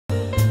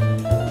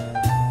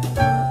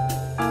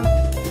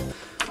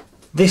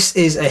This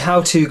is a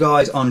how-to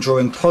guide on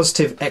drawing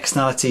positive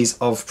externalities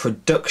of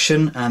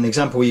production, and the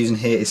example we're using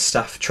here is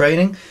staff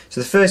training. So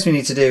the first thing we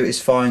need to do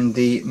is find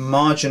the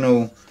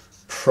marginal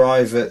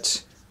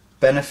private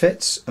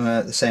benefits,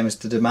 the same as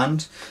the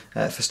demand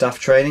for staff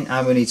training,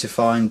 and we need to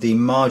find the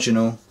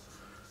marginal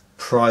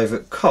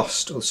private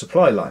cost or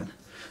supply line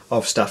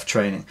of staff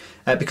training.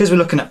 Because we're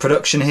looking at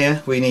production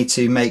here, we need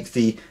to make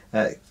the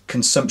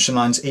consumption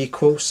lines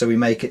equal, so we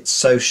make it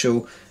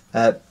social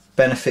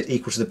benefit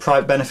equal to the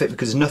private benefit,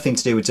 because there's nothing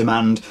to do with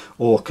demand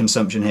or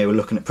consumption here, we're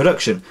looking at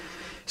production.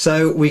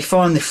 So we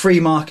find the free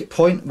market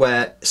point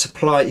where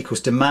supply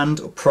equals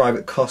demand or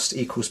private cost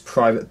equals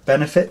private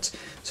benefit.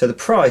 So the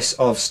price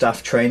of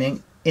staff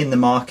training in the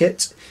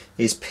market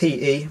is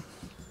PE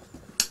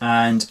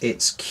and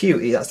it's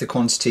QE, that's the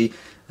quantity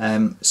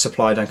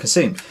supplied and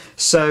consumed.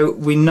 So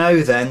we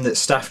know then that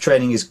staff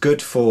training is good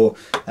for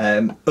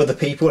other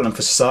people and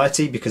for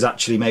society, because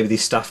actually maybe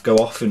these staff go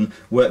off and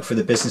work for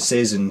the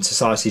businesses and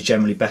society is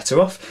generally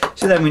better off.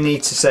 So then we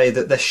need to say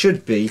that there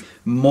should be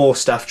more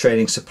staff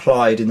training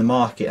supplied in the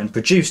market and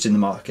produced in the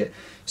market.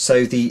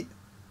 So the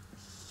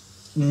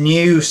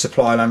new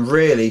supply line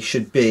really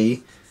should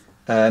be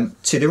to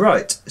the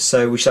right.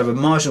 So we should have a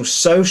marginal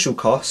social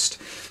cost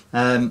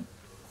to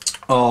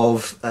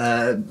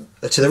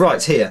the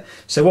right here.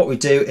 So what we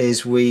do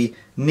is we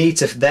need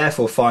to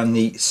therefore find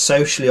the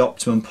socially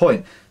optimum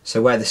point,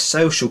 so where the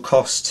social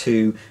cost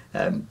to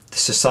the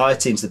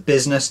society and to the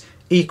business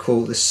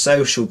equal the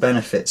social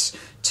benefits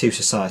to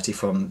society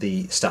from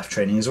the staff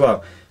training as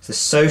well. So the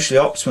socially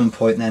optimum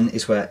point then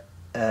is where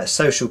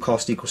social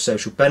cost equals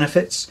social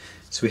benefits,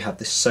 so we have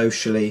the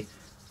socially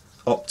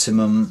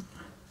optimum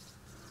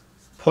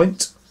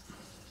point,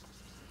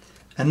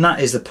 and that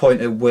is the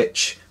point at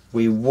which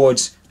we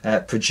would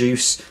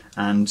produce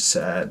and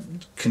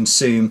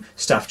consume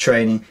staff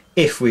training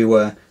if we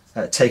were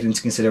taking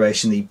into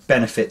consideration the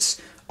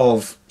benefits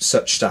of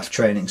such staff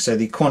training. So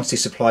the quantity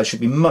supplied should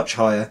be much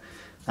higher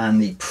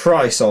and the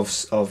price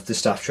of the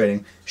staff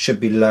training should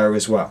be lower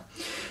as well.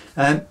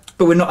 But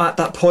we're not at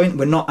that point,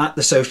 we're not at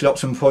the socially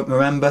optimum point,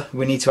 remember.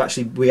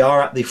 We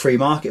are at the free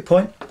market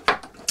point.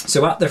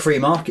 So at the free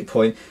market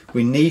point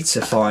we need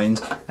to find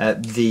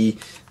the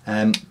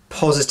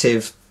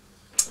positive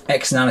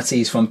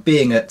externalities from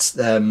being at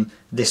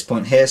this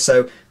point here.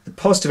 So the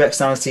positive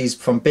externalities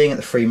from being at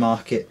the free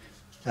market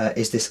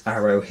is this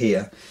arrow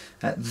here.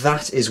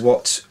 That is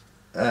what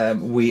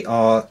we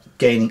are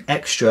gaining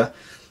extra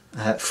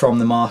from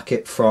the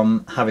market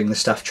from having the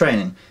staff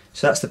training.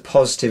 So that's the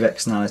positive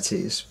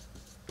externalities.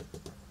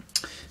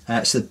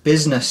 So the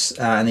business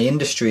and the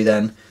industry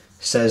then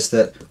says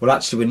that, well,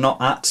 actually we're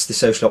not at the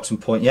social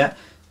optimum point yet.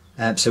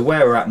 So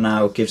where we're at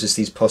now gives us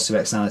these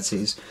positive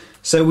externalities.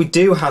 So we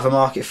do have a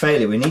market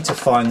failure. We need to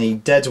find the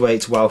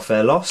deadweight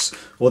welfare loss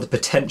or the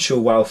potential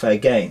welfare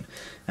gain.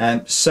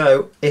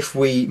 So if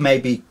we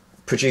maybe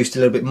produced a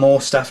little bit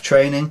more staff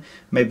training,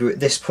 maybe at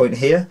this point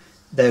here,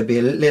 there would be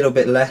a little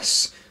bit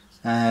less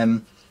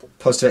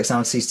positive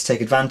externalities to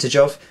take advantage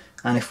of.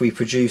 And if we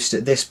produced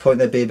at this point,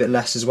 there'd be a bit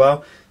less as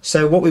well.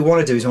 So what we want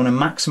to do is we want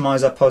to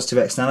maximise our positive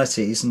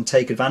externalities and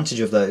take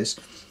advantage of those.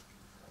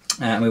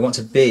 And we want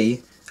to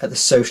be at the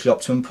socially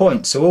optimum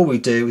point. So all we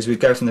do is we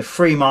go from the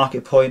free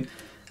market point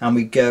and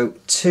we go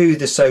to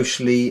the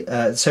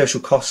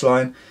social cost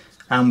line,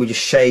 and we just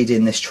shade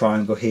in this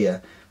triangle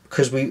here,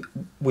 because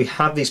we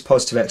have these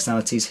positive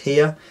externalities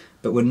here,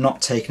 but we're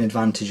not taking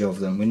advantage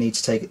of them. We need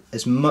to take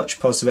as much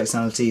positive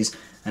externalities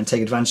and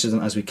take advantage of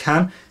them as we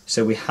can.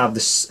 So we have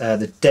this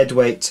the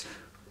deadweight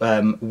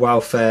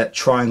welfare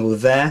triangle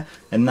there,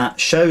 and that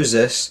shows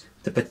us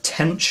the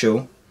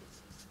potential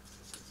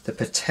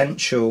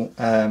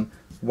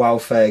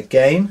welfare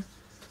gain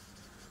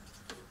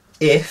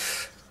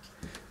if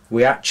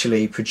we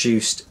actually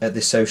produced at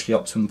this socially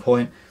optimum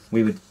point.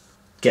 We would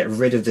get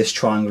rid of this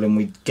triangle and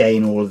we'd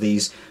gain all of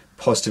these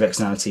positive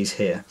externalities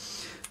here.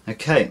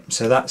 Okay,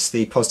 so that's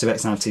the positive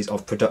externalities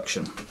of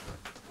production.